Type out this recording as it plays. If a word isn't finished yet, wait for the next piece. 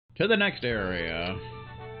To the next area.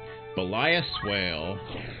 Balias Swale.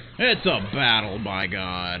 It's a battle, by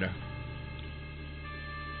God.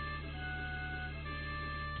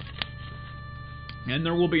 And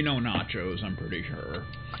there will be no nachos, I'm pretty sure.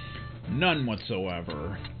 None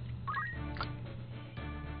whatsoever.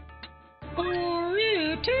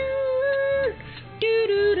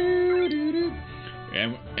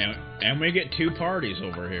 And we get 2 parties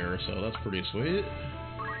over here, so that's pretty sweet.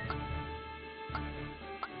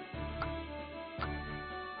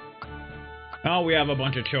 Oh, we have a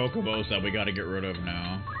bunch of chocobos that we gotta get rid of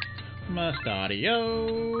now.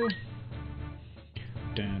 Mustadio.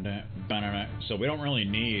 So we don't really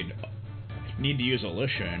need to use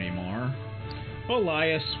Alicia anymore.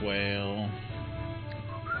 Balias Swale.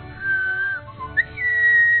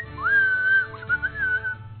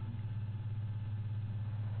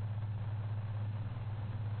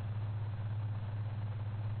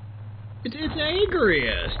 It's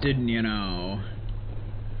Agrius, didn't you know?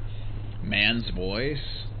 Man's voice.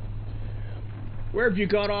 Where have you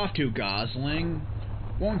got off to, Gosling?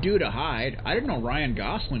 Won't do to hide. I didn't know Ryan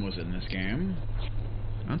Gosling was in this game.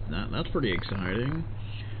 That's pretty exciting.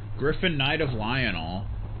 Griffin Knight of Lionel.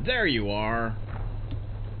 There you are.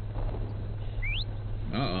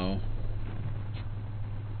 Uh-oh.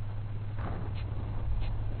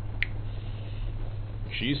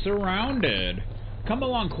 She's surrounded. Come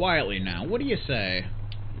along quietly now. What do you say?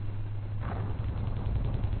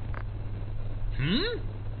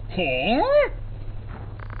 Huh?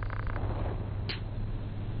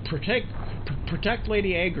 Protect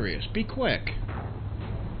Lady Agrius. Be quick.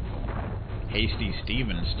 Hasty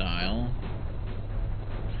Steven style.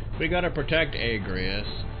 We gotta protect Agrius.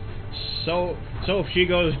 So if she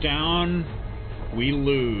goes down, we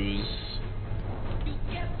lose. You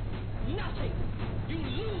get nothing. You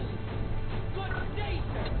lose. Good day,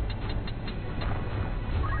 sir.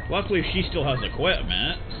 Luckily, she still has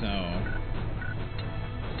equipment,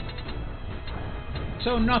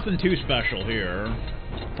 so nothing too special here.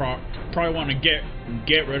 Probably want to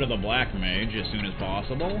get rid of the Black Mage as soon as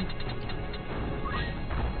possible.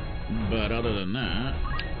 But other than that...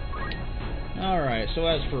 Alright, so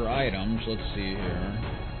as for items, let's see here.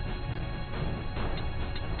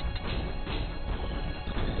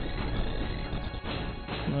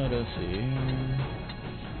 Let us see here.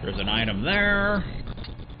 There's an item there.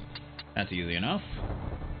 That's easy enough.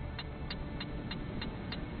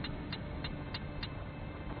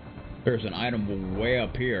 There's an item way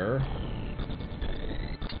up here.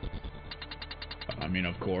 I mean,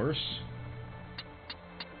 of course.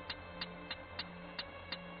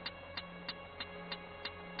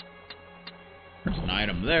 There's an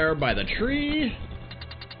item there by the tree.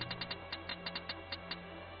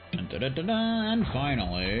 And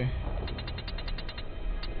finally,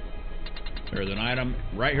 there's an item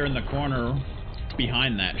right here in the corner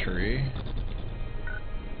behind that tree.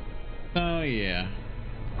 Oh, yeah.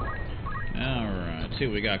 Alright, let's see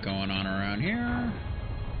what we got going on around here.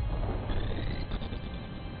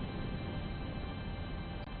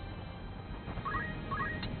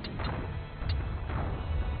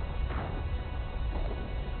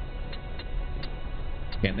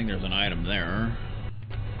 Can't think there's an item there.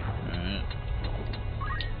 Alright.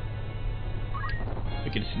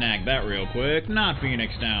 We can snag that real quick. Not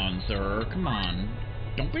Phoenix Down, sir. Come on.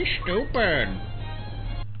 Don't be stupid.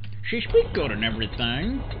 She speaks good and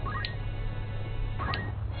everything.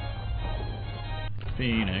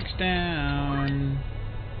 Phoenix Down.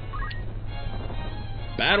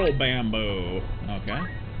 Battle Bamboo. Okay.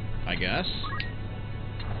 I guess.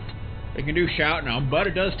 We can do shout now, but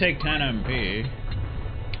it does take 10 MP.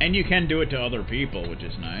 And you can do it to other people, which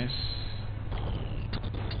is nice.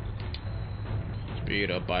 Speed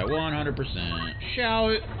up by 100%.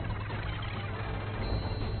 Shout.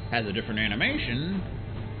 Has a different animation.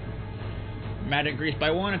 Magic increased by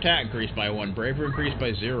 1, attack increased by 1, bravery increased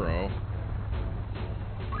by 0.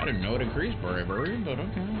 I didn't know it increased bravery, but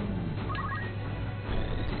okay.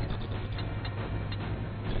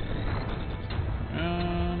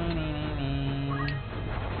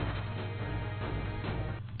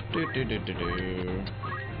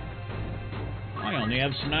 I only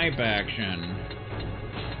have snipe action.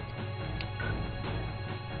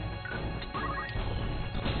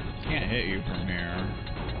 Can't hit you from here.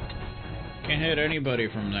 Can't hit anybody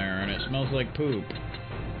from there, and it smells like poop.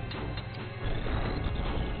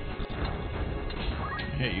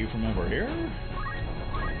 Hit you from over here?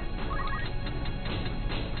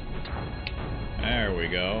 There we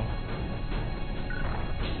go.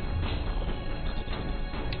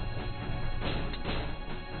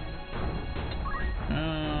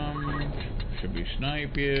 Should we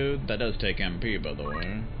snipe you? That does take MP, by the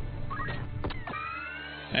way.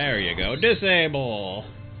 There you go. Disable.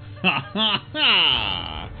 Ha ha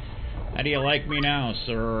ha! How do you like me now,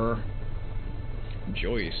 sir?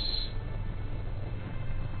 Joyce.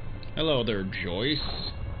 Hello there,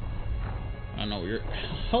 Joyce. I know you're...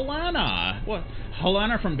 Helena! What?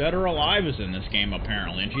 Helena from Dead or Alive is in this game,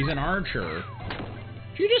 apparently, and she's an archer.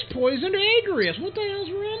 She just poisoned Agrius. What the hell's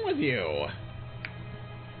wrong with you?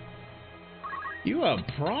 You have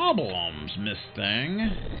problems, Miss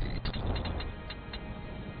Thing.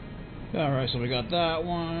 Alright, so we got that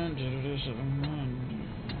one.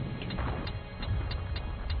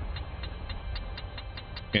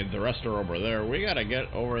 Okay, the rest are over there. We gotta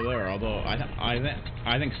get over there, although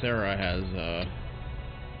I think Sarah has,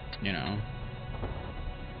 you know,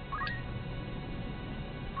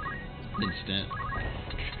 instant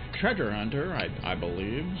treasure hunter, I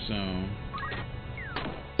believe, so...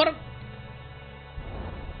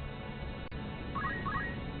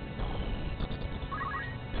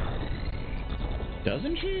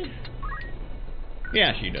 Doesn't she?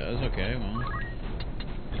 Yeah, she does. Okay, well,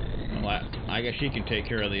 I guess she can take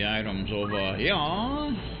care of the items over here.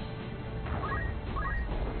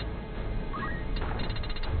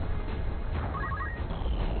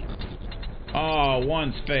 Oh,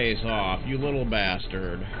 one space off, you little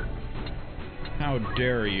bastard. How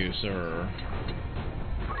dare you, sir?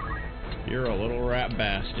 You're a little rat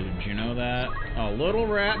bastard, you know that? A little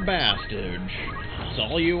rat bastard. That's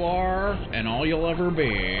all you are, and all you'll ever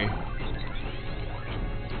be.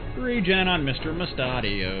 Regen on Mr.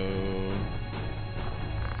 Mustadio.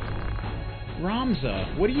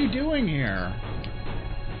 Ramza, what are you doing here?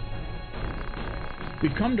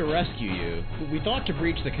 We've come to rescue you. We thought to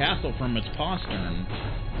breach the castle from its postern.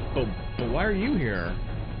 But why are you here?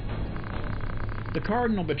 The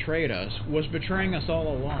Cardinal betrayed us, was betraying us all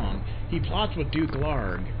along. He plots with Duke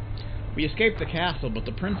Larg. We escaped the castle, but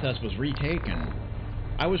the princess was retaken.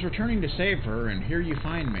 I was returning to save her, and here you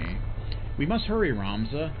find me. We must hurry,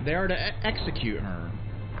 Ramza. They are to execute her.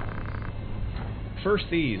 First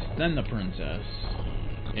these, then the princess.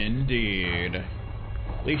 Indeed.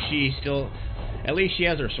 At least she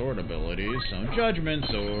has her sword abilities, so Judgment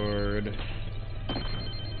Sword.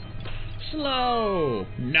 Slow!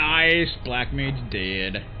 Nice! Black Mage's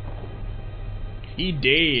dead. He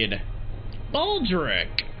dead.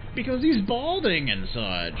 Baldric! Because he's balding and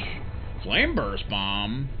such. Flame Burst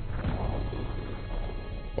Bomb.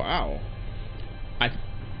 Wow. I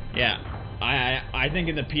think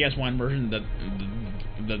in the PS1 version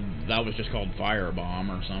that was just called Fire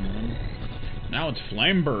Bomb or something. Now it's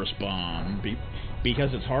Flame Burst Bomb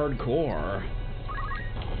because it's hardcore.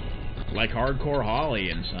 Like Hardcore Holly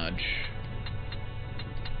and such.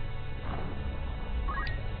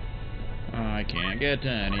 I can't get to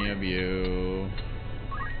any of you.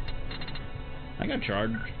 I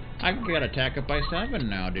got attack up by 7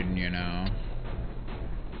 now, didn't you know?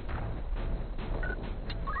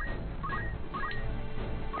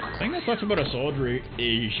 The thing that sucks about a soldier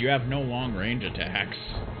is you have no long range attacks.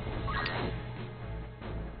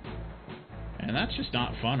 And that's just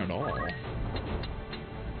not fun at all.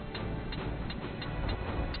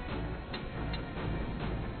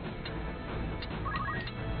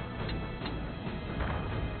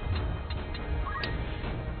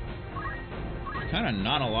 Kinda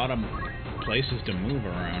not a lot of places to move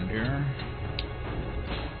around here.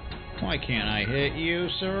 Why can't I hit you,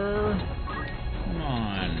 sir? Come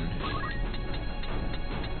on.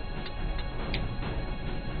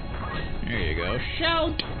 There you go.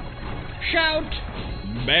 Shout! Shout!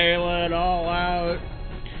 Bail it all out.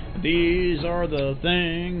 These are the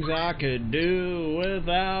things I could do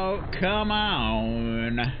without. Come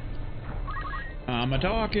on. I'm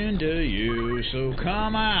a-talking to you, so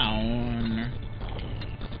come on.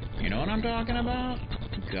 You know what I'm talking about?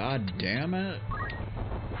 God damn it.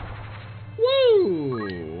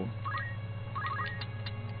 Woo!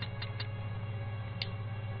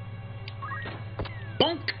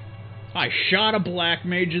 Bunk! I shot a black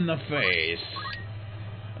mage in the face.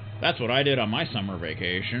 That's what I did on my summer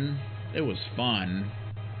vacation. It was fun.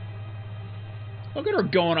 Look at her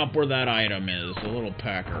going up where that item is, the little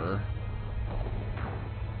pecker.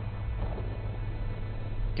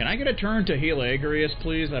 Can I get a turn to heal Agrius,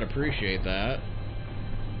 please? I'd appreciate that.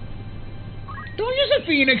 Don't use a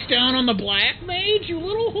Phoenix down on the black mage, you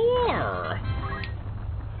little whore!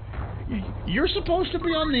 You're supposed to be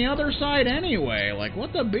on the other side anyway. Like,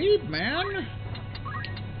 what the beep, man?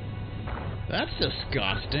 That's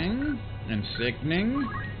disgusting and sickening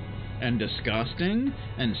and disgusting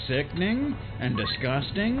and sickening and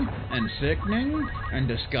disgusting and sickening and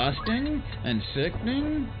disgusting and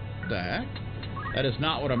sickening. The heck? That is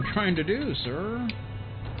not what I'm trying to do, sir.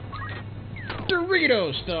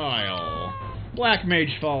 Dorito style. Black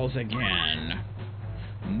Mage falls again.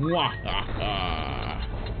 Mwahaha.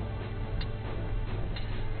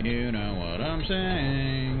 You know what I'm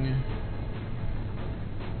saying.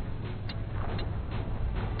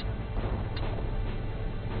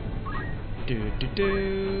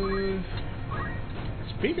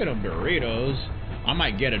 Speaking of Doritos, I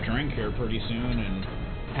might get a drink here pretty soon and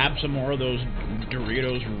have some more of those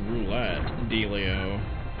Doritos roulette dealio.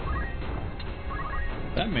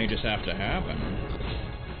 That may just have to happen.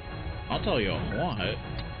 I'll tell you what.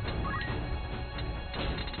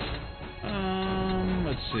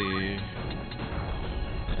 Let's see.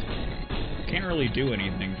 Can't really do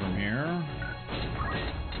anything from here.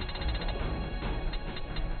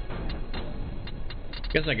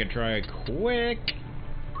 Guess I could try a quick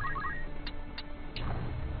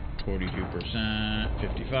 42%,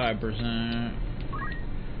 55%.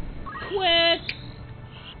 Quick!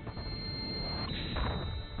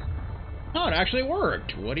 Oh, it actually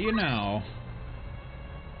worked. What do you know?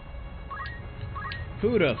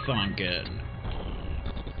 Who'da thunk it?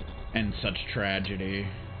 And such tragedy.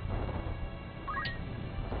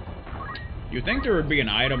 You'd think there would be an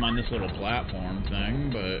item on this little platform thing,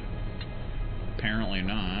 but apparently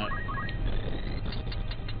not.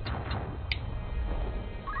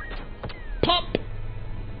 Pop!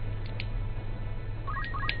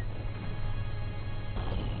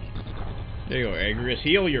 There you go, Agrius.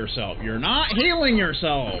 Heal yourself. You're not healing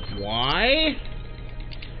yourself. Why?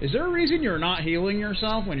 Is there a reason you're not healing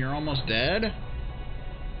yourself when you're almost dead?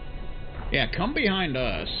 Yeah, come behind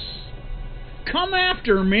us. Come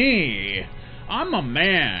after me. I'm a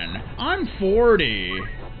man. I'm 40.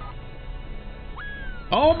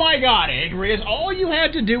 Oh my god, Agrius. All you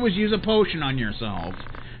had to do was use a potion on yourself.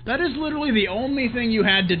 That is literally the only thing you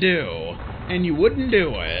had to do. And you wouldn't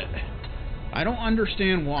do it. I don't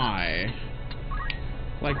understand why.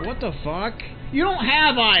 Like, what the fuck? You don't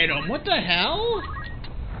have item. What the hell?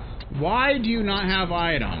 Why do you not have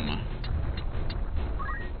item?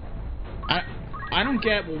 I don't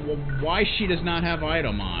get why she does not have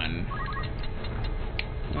item on.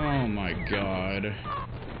 Oh my god.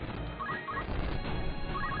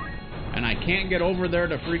 And I can't get over there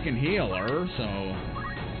to freaking heal her, so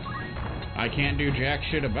I can't do jack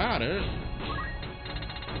shit about it.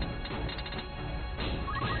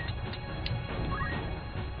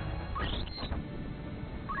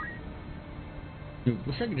 I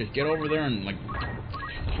wish I could just get over there and, like,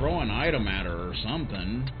 throw an item at her or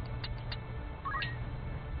something.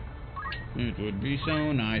 It would be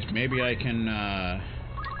so nice. Maybe I can,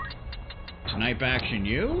 snipe action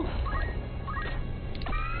you?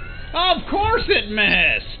 Of course it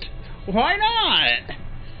missed! Why not?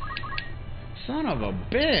 Son of a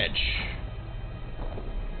bitch.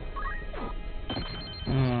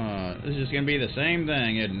 This is gonna be the same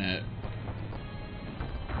thing, isn't it?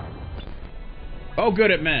 Oh,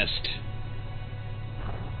 good, it missed.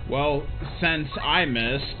 Well, since I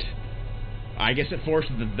missed, I guess it forced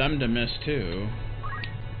them to miss too.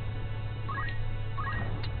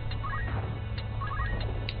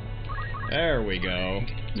 There we go.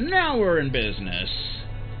 Now we're in business.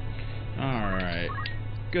 Alright.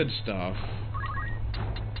 Good stuff.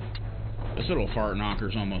 This little fart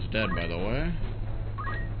knocker's almost dead, by the way.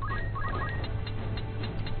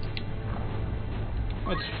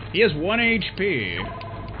 He has 1 HP.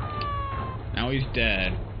 Now he's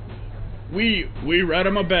dead. We read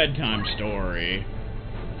him a bedtime story.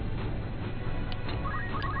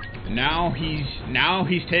 Now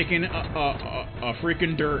he's taking a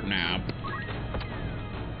freaking dirt nap.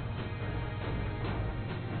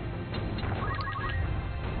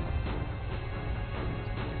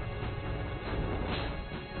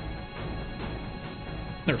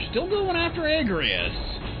 They're still going after Agrius.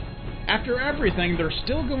 After everything, they're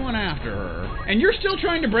still going after her. And you're still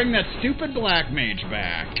trying to bring that stupid black mage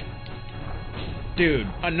back. Dude,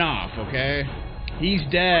 enough, okay? He's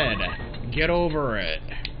dead. Get over it.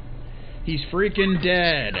 He's freaking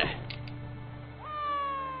dead.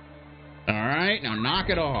 Alright, now knock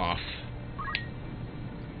it off.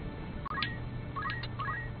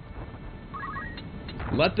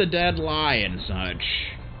 Let the dead lie and such.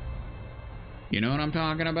 You know what I'm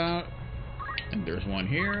talking about? And there's one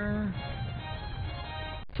here.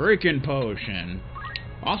 Freaking potion.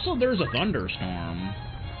 Also, there's a thunderstorm.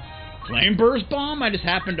 Flame burst bomb? I just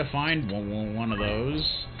happened to find one of those.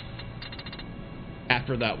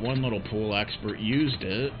 After that one little pool expert used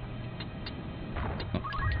it.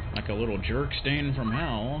 Like a little jerk stain from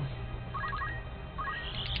hell.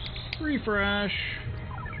 Refresh.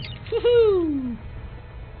 Woohoo!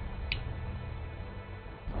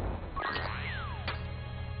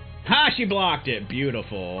 Ha! she blocked it.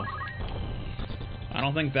 Beautiful. I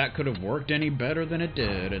don't think that could have worked any better than it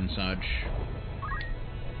did and such.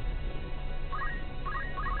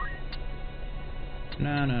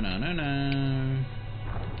 No, no, no, no, no.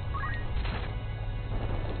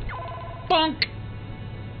 Bunk!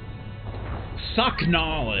 Suck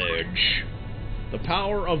knowledge. The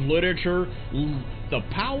power of literature... The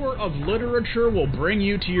power of literature will bring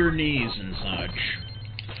you to your knees and such.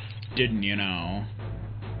 Didn't you know?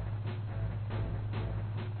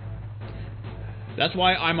 That's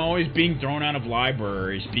why I'm always being thrown out of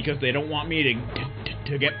libraries, because they don't want me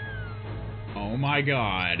to get... Oh my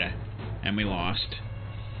god. And we lost.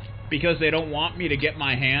 Because they don't want me to get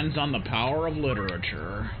my hands on the power of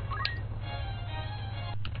literature.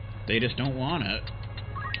 They just don't want it.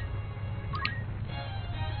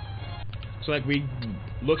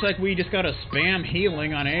 Looks like we just got a spam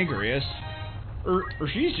healing on Agrius, or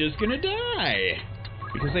she's just gonna die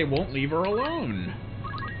because they won't leave her alone.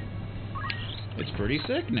 It's pretty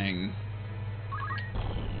sickening.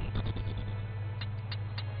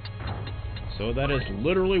 So that is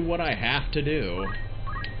literally what I have to do.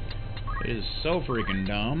 It is so freaking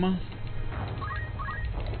dumb.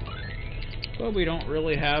 But we don't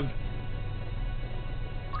really have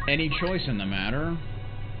any choice in the matter.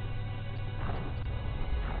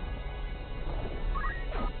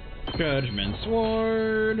 Judgment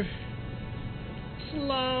Sword.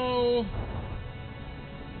 Slow.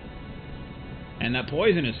 And that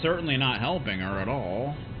poison is certainly not helping her at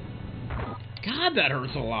all. God, that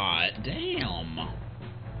hurts a lot. Damn. I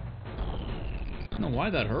don't know why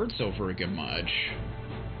that hurts so freaking much.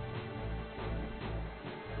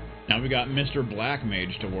 Now we got Mr. Black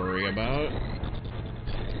Mage to worry about.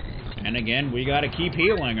 And again, we gotta keep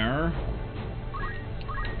healing her.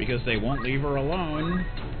 Because they won't leave her alone.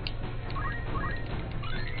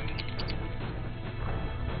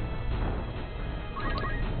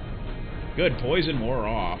 Good, poison wore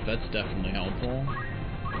off. That's definitely helpful.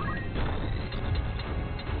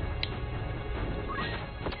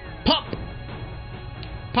 Pop!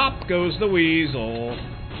 Pop goes the weasel.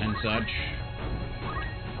 And such.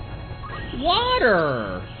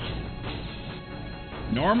 Water!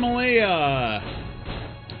 Normally,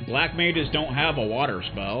 black mages don't have a water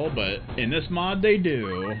spell, but in this mod they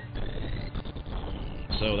do.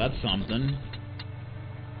 So that's something.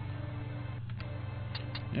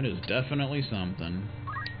 It is definitely something.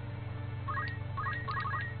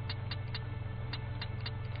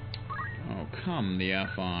 Oh, come the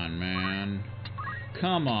F on, man.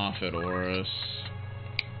 Come off it, Horus.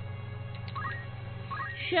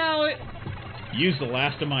 Shall it? Use the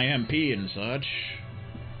last of my MP and such.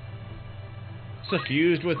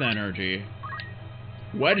 Suffused with energy.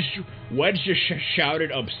 Wedge just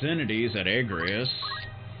shouted obscenities at Agrius.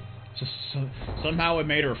 Somehow it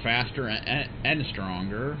made her faster and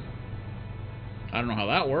stronger. I don't know how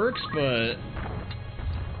that works, but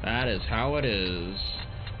that is how it is.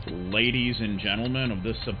 Ladies and gentlemen of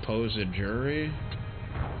this supposed jury.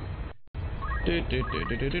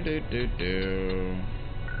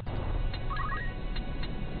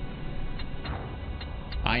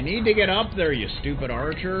 I need to get up there, you stupid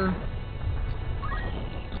archer.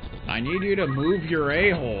 I need you to move your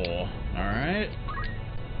a-hole, alright?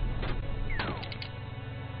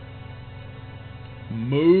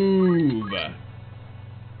 Move!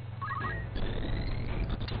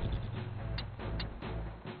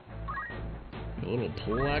 A little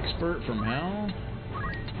pool expert from hell?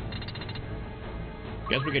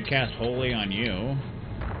 Guess we could cast Holy on you.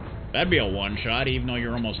 That'd be a one-shot, even though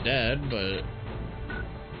you're almost dead, but...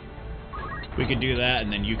 we could do that,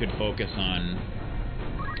 and then you could focus on...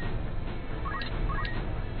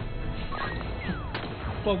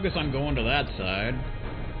 focus on going to that side.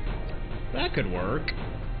 That could work.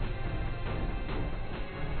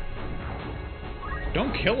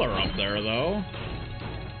 Don't kill her up there, though.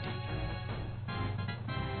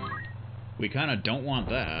 We kind of don't want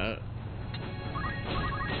that.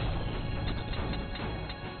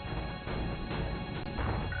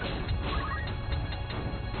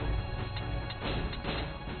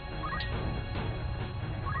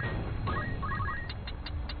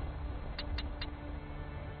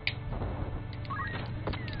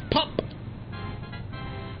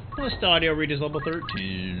 List audio read is level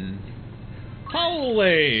 13.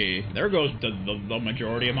 Holy! There goes the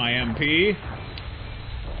majority of my MP.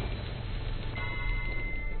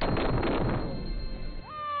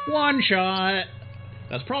 One shot!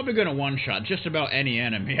 That's probably gonna one-shot just about any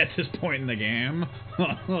enemy at this point in the game.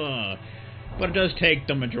 But it does take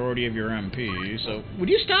the majority of your MP, so... would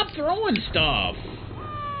you stop throwing stuff?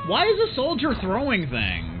 Why is a soldier throwing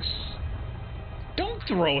things? Don't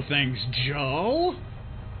throw things, Joe!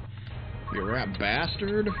 You rat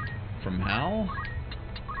bastard from hell.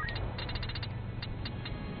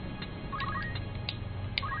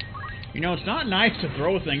 You know, it's not nice to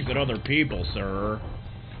throw things at other people, sir.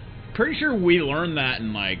 Pretty sure we learned that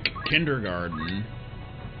in, like, kindergarten.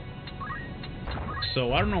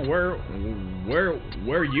 So I don't know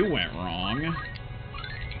where you went wrong.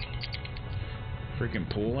 Freaking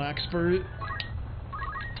pool expert.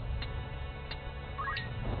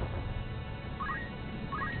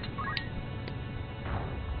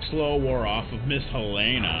 Slow wore off of Miss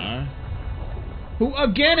Helena, who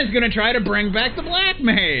again is gonna try to bring back the Black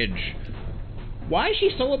Mage. Why is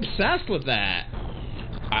she so obsessed with that?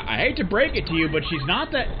 I hate to break it to you, but he's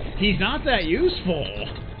not that useful.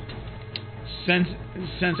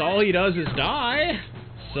 Since all he does is die,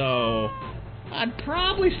 so I'd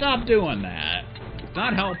probably stop doing that. It's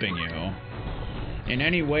not helping you in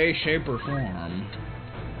any way, shape, or form.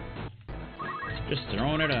 Just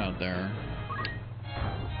throwing it out there.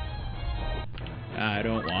 I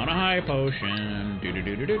don't want a high potion.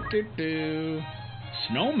 Do.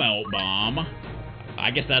 Snow melt bomb.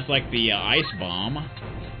 I guess that's like the ice bomb.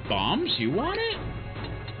 Bombs? You want it?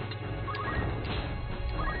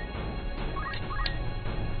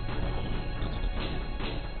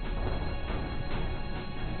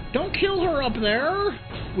 Don't kill her up there.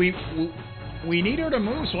 We need her to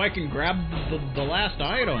move so I can grab the last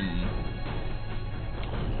item.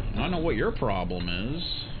 I don't know what your problem is,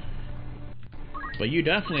 but you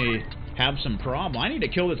definitely have some problem. I need to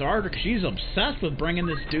kill this archer because she's obsessed with bringing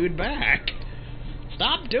this dude back.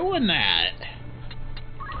 Stop doing that.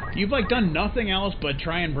 You've, like, done nothing else but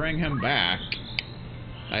try and bring him back.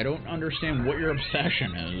 I don't understand what your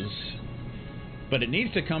obsession is. But it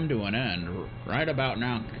needs to come to an end right about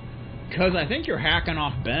now. Because I think you're hacking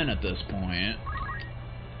off Ben at this point.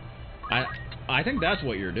 I think that's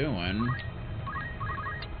what you're doing.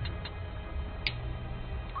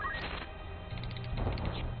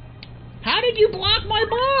 How did you block my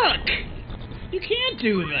book? You can't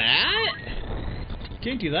do that.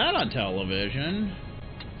 Can't do that on television.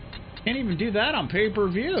 Can't even do that on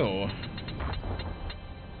pay-per-view.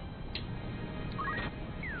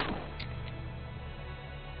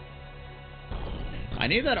 I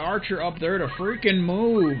need that archer up there to freaking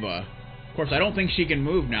move. Of course, I don't think she can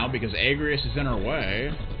move now because Agrius is in her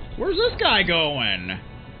way. Where's this guy going?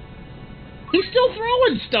 He's still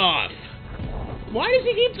throwing stuff. Why does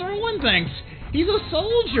he keep throwing things? He's a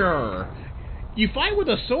soldier. You fight with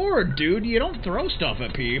a sword, dude. You don't throw stuff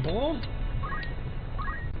at people.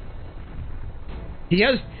 He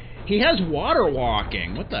has water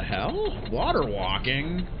walking. What the hell? Water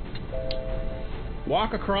walking?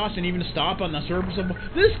 Walk across and even stop on the surface of...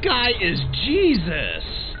 This guy is Jesus!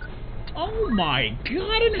 Oh my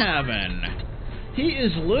God in heaven! He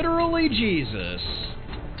is literally Jesus.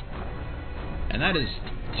 And that is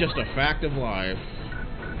just a fact of life.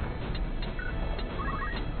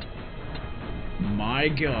 My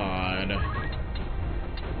God.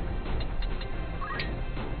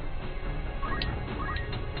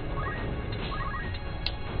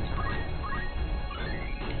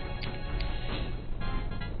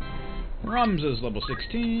 Rums is level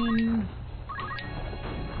 16.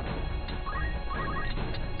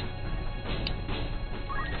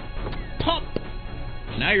 Pop!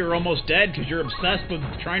 Now you're almost dead because you're obsessed with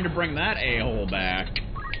trying to bring that a-hole back.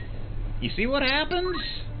 You see what happens?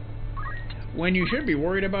 When you should be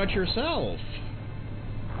worried about yourself.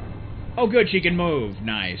 Oh good, she can move.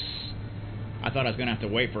 Nice. I thought I was going to have to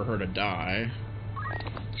wait for her to die.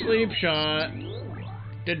 Sleep shot.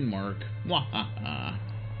 Didn't work. Wahaha.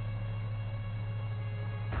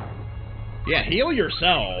 Yeah, heal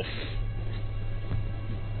yourself.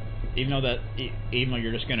 Even though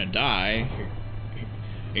you're just gonna die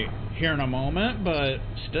here in a moment, but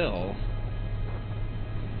still.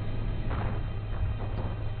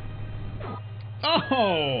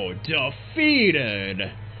 Oh,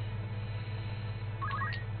 defeated.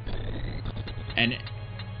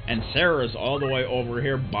 And Sarah's all the way over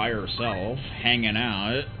here by herself, hanging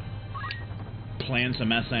out, playing some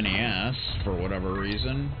SNES for whatever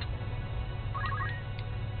reason.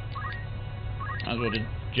 I was able to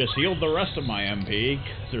just heal the rest of my MP,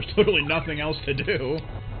 because there's totally nothing else to do.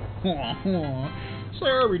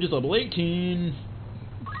 Sarah reaches level 18.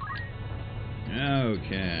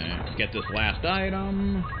 Okay, let's get this last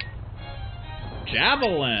item.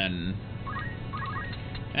 Javelin!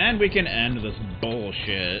 And we can end this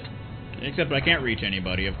bullshit. Except I can't reach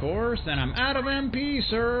anybody, of course, and I'm out of MP,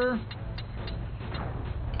 sir.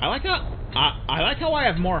 I like how I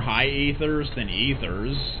have more high ethers than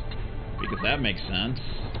ethers. Because that makes sense.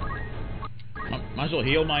 Might as well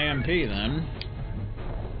heal my MP then.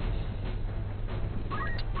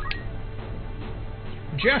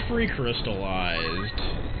 Jeffrey crystallized.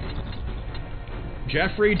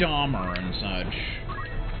 Jeffrey Dahmer and such.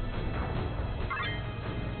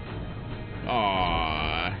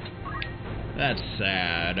 Aww. That's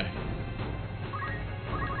sad.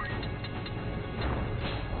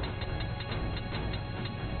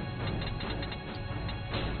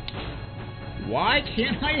 Why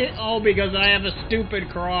can't I hit? Oh, because I have a stupid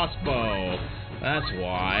crossbow. That's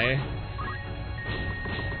why.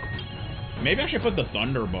 Maybe I should put the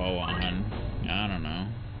Thunderbow on. I don't know.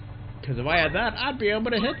 Because if I had that, I'd be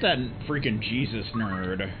able to hit that freaking Jesus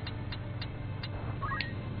nerd.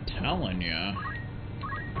 Telling ya.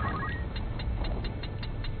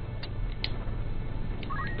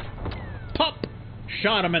 Pop!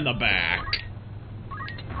 Shot him in the back.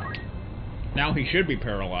 Now he should be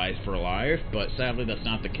paralyzed for life, but sadly that's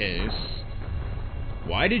not the case.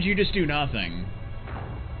 Why did you just do nothing?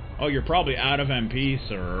 Oh, you're probably out of MP,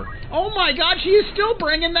 sir. Oh my god, she is still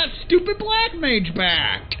bringing that stupid black mage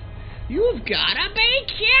back! You've gotta be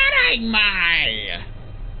kidding me!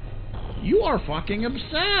 You are fucking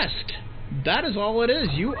obsessed! That is all it is,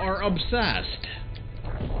 you are obsessed.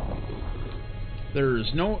 There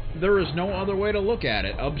is no other way to look at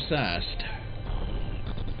it, obsessed.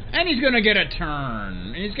 And he's gonna get a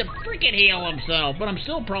turn. He's gonna freaking heal himself, but I'm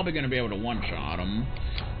still probably gonna be able to one-shot him.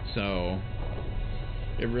 So,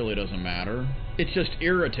 it really doesn't matter. It's just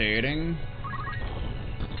irritating.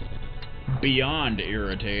 Beyond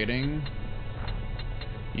irritating.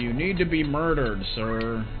 You need to be murdered,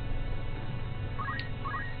 sir.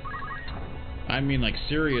 I mean, like,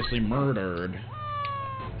 seriously murdered.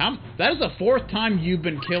 That is the 4th time you've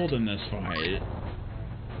been killed in this fight.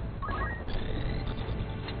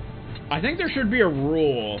 I think there should be a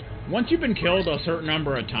rule. Once you've been killed a certain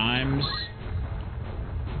number of times,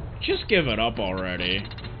 just give it up already.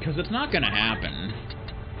 Because it's not going to happen.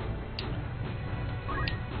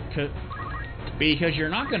 Because you're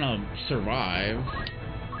not going to survive.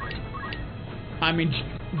 I mean,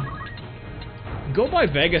 go by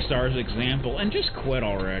Vegastar's example and just quit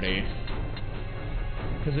already.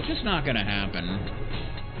 Because it's just not going to happen.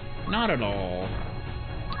 Not at all.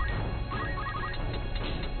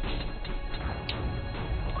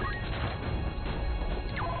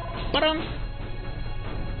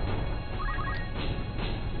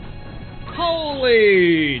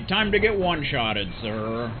 Holy! Time to get one-shotted,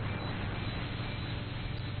 sir.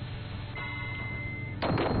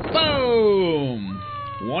 Boom!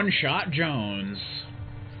 One-shot Jones.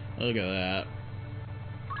 Look at that.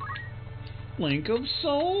 Link of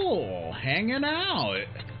Soul. Hanging out.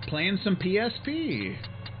 Playing some PSP.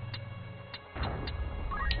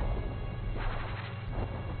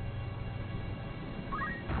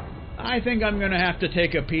 I think I'm gonna have to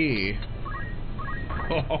take a pee.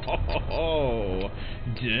 Oh,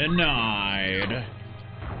 denied.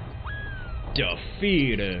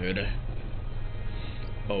 Defeated.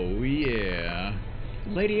 Oh yeah.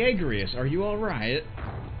 Lady Agrius, are you alright?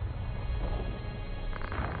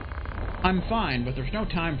 I'm fine, but there's no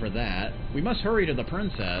time for that. We must hurry to the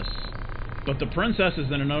princess. But the princess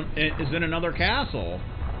is in another castle.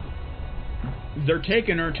 They're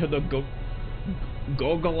taking her to the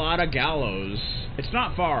Golgotha Gallows. It's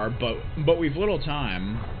not far, but we've little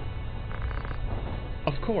time.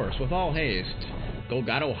 Of course, with all haste.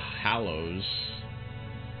 Golgotha Hallows.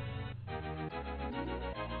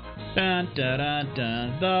 Dun, dun, dun,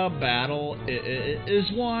 dun. The battle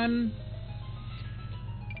is won.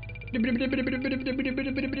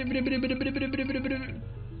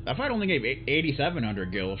 That fight only gave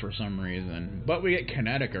 8,700 gil for some reason, but we get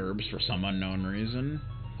kinetic herbs for some unknown reason.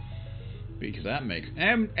 Because that makes...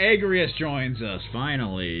 And Agrius joins us,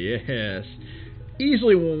 finally, yes.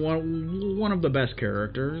 Easily one of the best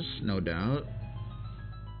characters, no doubt.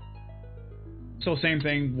 So same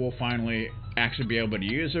thing, we'll finally actually be able to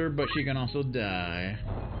use her, but she can also die.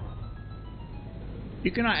 You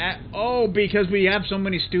cannot... Oh, because we have so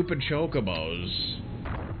many stupid chocobos.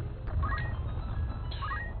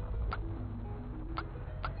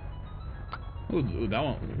 Ooh, that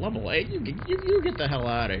one, level 8. You get the hell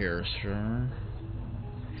out of here, sir.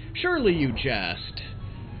 Surely you jest.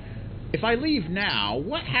 If I leave now,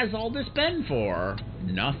 what has all this been for?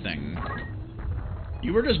 Nothing.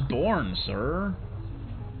 You were just born, sir.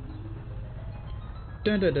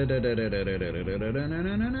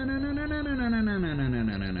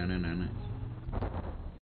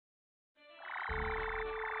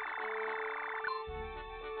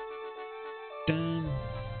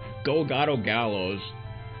 Golgotha Gallows.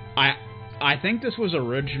 I think this was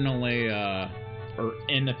originally or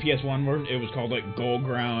in the PS1 version, it was called like Gold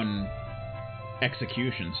Ground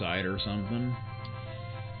Execution Site or something.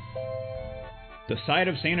 The site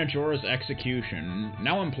of Saint Ajora's execution,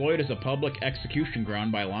 now employed as a public execution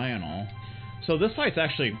ground by Lionel. So this site's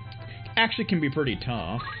actually can be pretty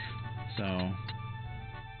tough. So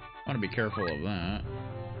want to be careful of that.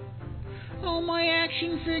 All my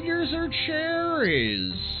action figures are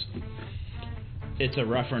cherries. It's a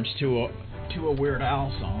reference to a Weird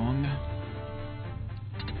Al song.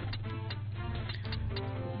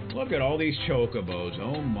 Look at all these chocobos.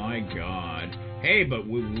 Oh my god. Hey, but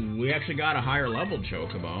we actually got a higher level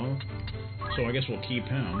chocobo. So I guess we'll keep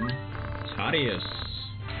him. It's Hadius.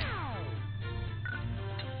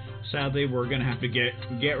 Sadly, we're gonna have to get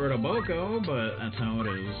rid of Boko, but that's how it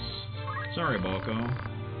is. Sorry, Boko.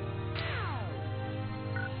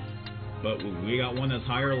 But we got one that's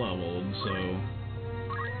higher leveled, so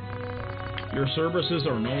your services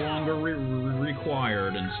are no longer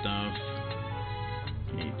required and stuff.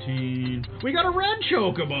 18. We got a red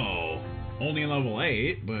chocobo! Only level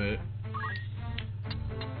 8, but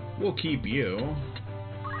we'll keep you.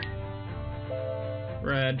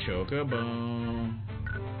 Red chocobo.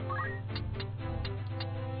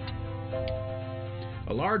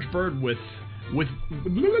 A large bird with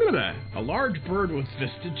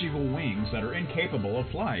vestigial wings that are incapable of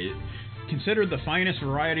flight. Considered the finest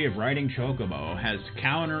variety of riding chocobo, has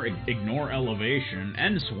counter, ignore elevation,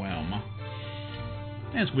 and swim.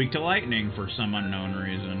 And it's weak to lightning for some unknown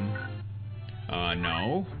reason.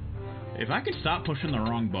 No. If I could stop pushing the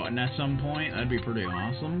wrong button at some point, that'd be pretty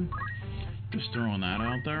awesome. Just throwing that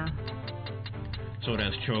out there. So it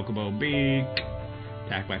has chocobo beak.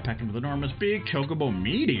 Attack by pecking with enormous beak. Chocobo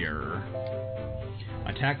meteor.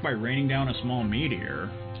 Attack by raining down a small meteor,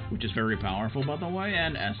 which is very powerful, by the way,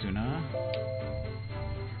 and Esuna.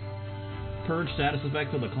 Purge status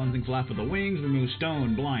effects of the cleansing flap of the wings. Remove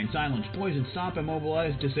stone, blind, silence, poison, stop,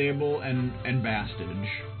 immobilize, disable, and bastage.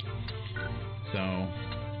 So,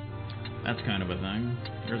 that's kind of a thing.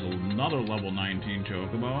 There's another level 19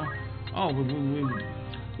 chocobo. Oh,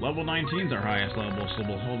 level 19's our highest level, so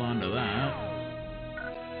we'll hold on to that.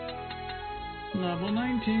 Level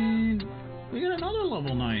 19. We got another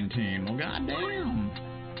level 19. Well, goddamn.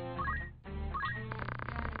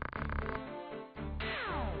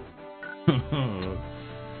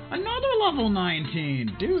 Another level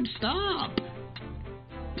 19. Dude, stop.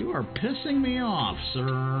 You are pissing me off,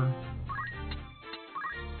 sir.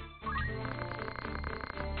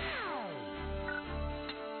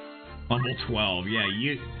 Level 12. Yeah,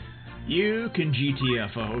 you can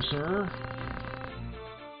GTFO, sir.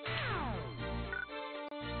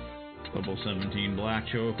 Level 17 black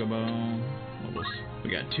chocobo. We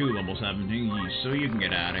got 2 level 17, so you can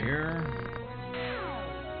get out of here.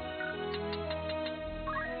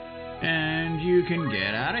 And you can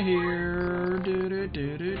get out of here.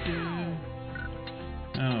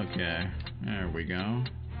 Okay, there we go.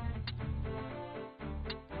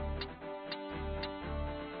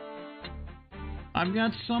 I've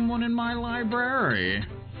got someone in my library.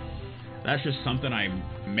 That's just something I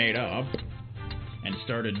made up and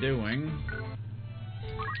started doing.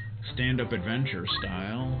 Stand-up adventure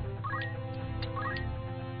style.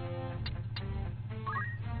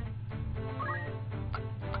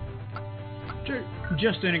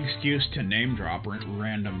 Just an excuse to name drop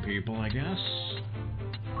random people, I guess.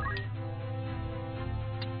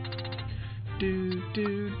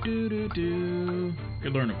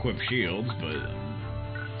 Could learn equip shields, but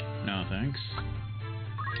no thanks.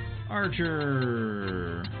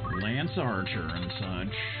 Archer, Lance Archer and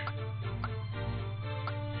such.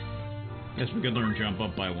 Guess we could learn jump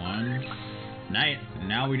up by 1.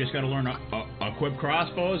 Now we just gotta learn equip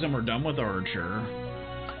crossbows and we're done with Archer.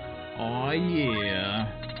 Aw yeah,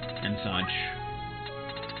 and such.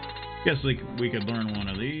 Guess we could learn one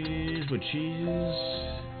of these, which is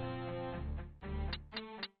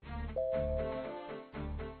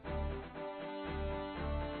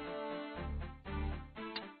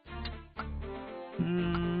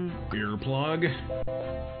earplug.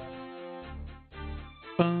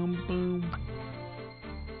 Boom, boom.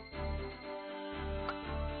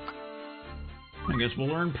 I guess we'll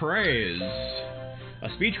learn praise. A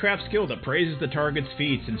speechcraft skill that praises the target's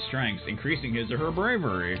feats and strengths, increasing his or her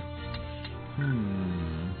bravery.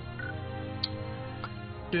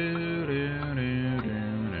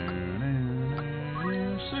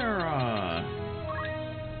 Sarah.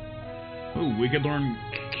 Ooh, we could learn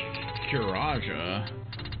Kiraja,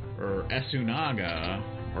 or Esunaga,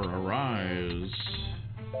 or Arise.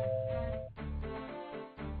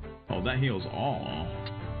 Oh, that heals all.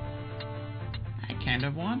 I kind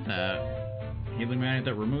of want that. Healing magnet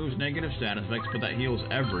that removes negative status effects, but that heals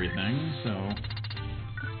everything, so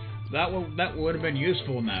that would have been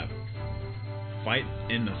useful in that fight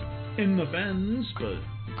in the fens, but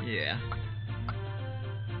yeah.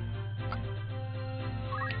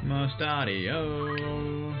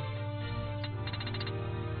 Mustadio.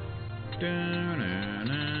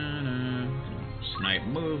 Snipe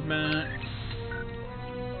movement.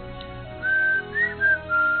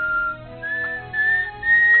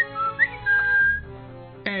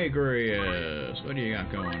 Agrius, what do you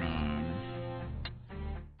got going on?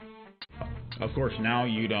 Of course, now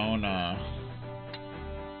you don't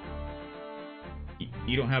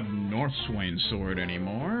have North Swain sword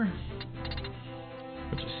anymore,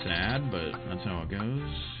 which is sad, but that's how it goes.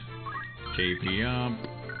 JP up.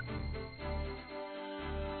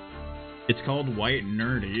 It's called White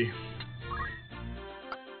Nerdy.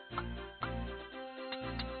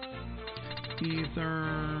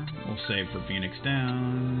 Ether. We'll save for Phoenix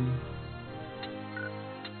down.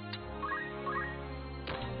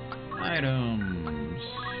 Items.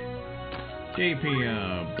 JP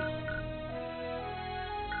up.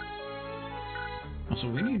 Also,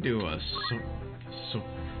 we need to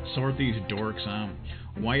sort these dorks out.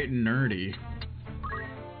 White Nerdy.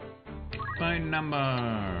 By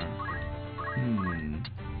number.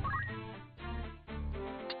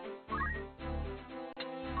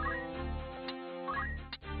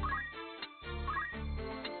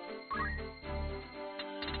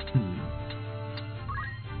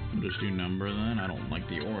 Just do number then. I don't like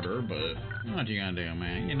the order, but what you gonna do,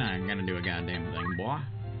 man? You're not gonna do a goddamn thing, boy.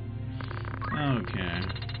 Okay.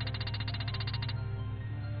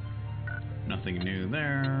 Nothing new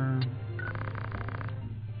there.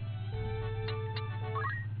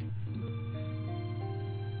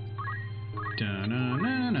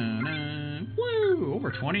 Da-na-na-na-na. Woo!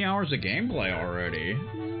 Over 20 hours of gameplay already.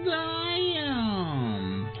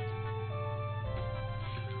 Damn!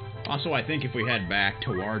 Also, I think if we head back to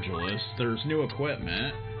Argilus, there's new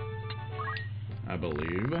equipment. I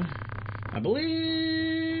believe.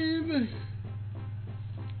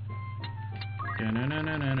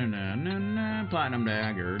 Da-na-na-na-na-na-na-na. Platinum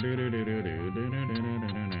dagger.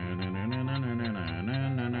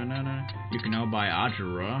 You can now buy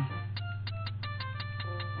Ajura,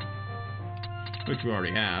 which we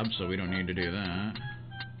already have, so we don't need to do that.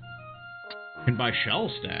 You can buy Shell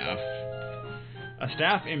Staff. A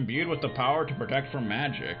staff imbued with the power to protect from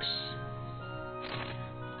magics.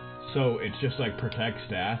 So it's just like Protect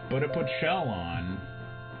Staff, but it puts Shell on.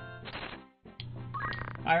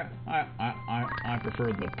 I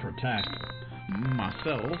prefer the Protect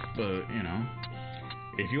myself, but you know,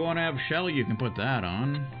 if you want to have Shell, you can put that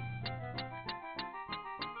on.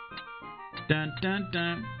 Dun dun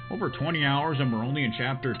dun. Over 20 hours and we're only in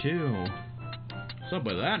chapter 2. What's up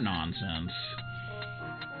with that nonsense?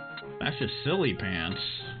 That's just silly pants.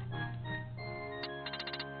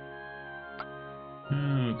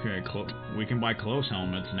 Okay, we can buy close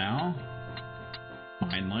helmets now.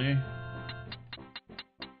 Finally.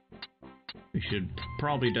 We should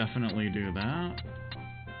probably definitely do that.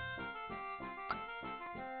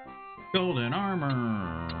 Golden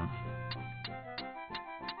armor.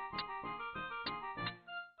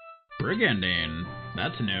 Brigandine.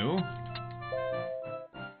 That's new.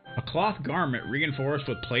 A cloth garment reinforced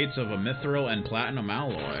with plates of a mithril and platinum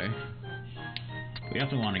alloy. We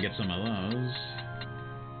definitely want to get some of those.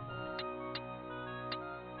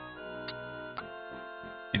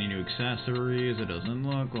 Any new accessories? It doesn't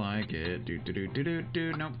look like it.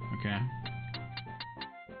 Nope. Okay.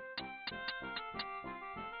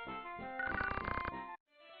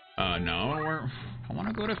 No, I want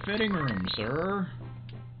to go to fitting room, sir.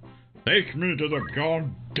 Take me to the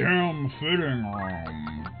goddamn fitting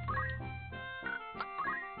room.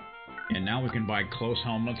 And now we can buy close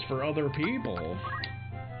helmets for other people.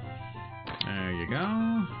 There you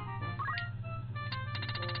go.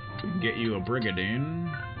 We can get you a Brigandine.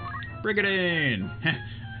 Brigandine!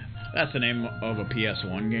 That's the name of a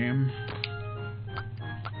PS1 game.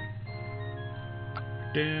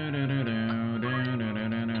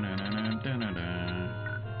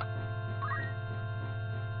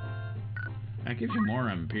 That gives you more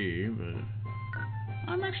MP, but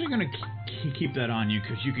I'm actually gonna keep that on you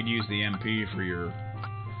because you could use the MP for your,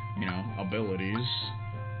 you know, abilities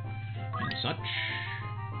and such.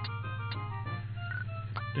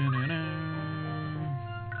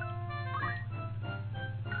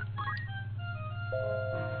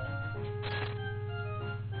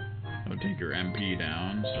 I'll take your MP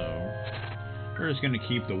down, so we're just gonna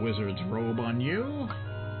keep the wizard's robe on you.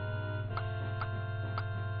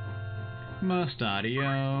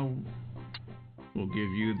 Mustadio. We'll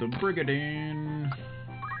give you the Brigadine.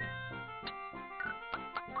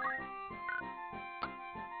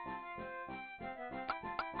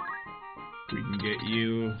 We can get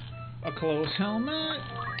you a close helmet.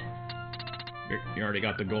 You already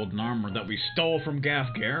got the golden armor that we stole from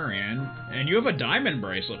Gafgarian. And you have a diamond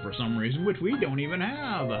bracelet for some reason, which we don't even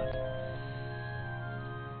have.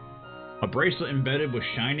 A bracelet embedded with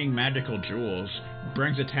shining magical jewels.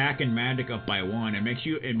 Brings attack and magic up by 1 and makes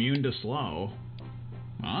you immune to slow.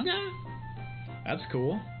 Okay. That's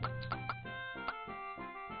cool.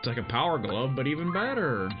 It's like a power glove, but even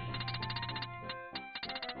better.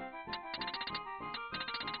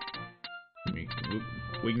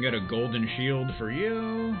 We can get a golden shield for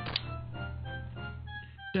you.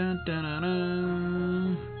 Dun, dun, dun,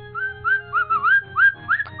 dun.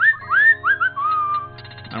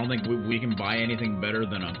 I don't think we can buy anything better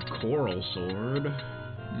than a coral sword.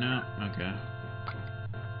 No, okay.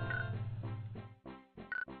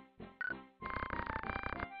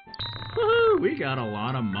 Woohoo! We got a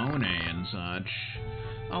lot of Monet and such.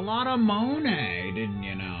 A lot of Monet, didn't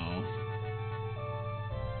you know?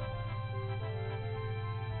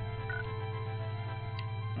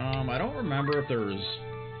 I don't remember if there's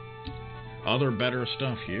other better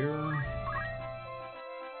stuff here.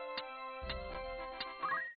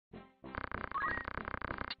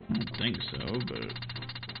 I don't think so, but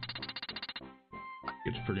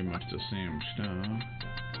it's pretty much the same stuff.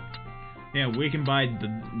 Yeah, we can buy the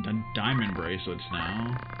diamond bracelets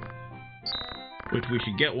now. Which we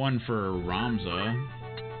should get one for Ramza.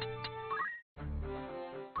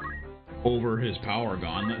 Over his power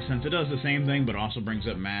gauntlet, since it does the same thing but also brings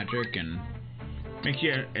up magic and makes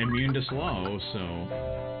you immune to slow, so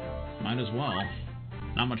might as well.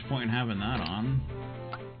 Not much point in having that on.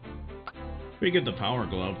 We give the power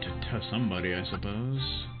glove to somebody, I suppose.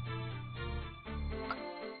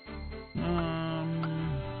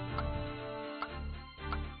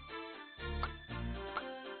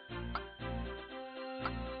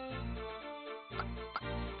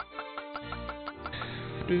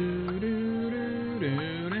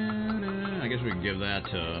 I guess we can give that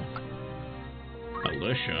to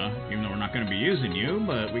Alicia, even though we're not going to be using you,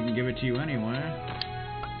 but we can give it to you anyway.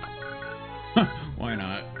 Why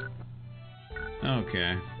not?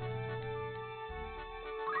 Okay.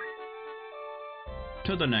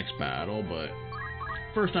 To the next battle, but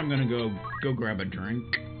first I'm gonna go grab a drink.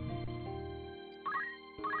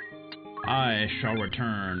 I shall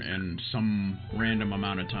return in some random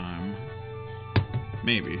amount of time.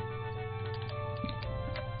 Maybe.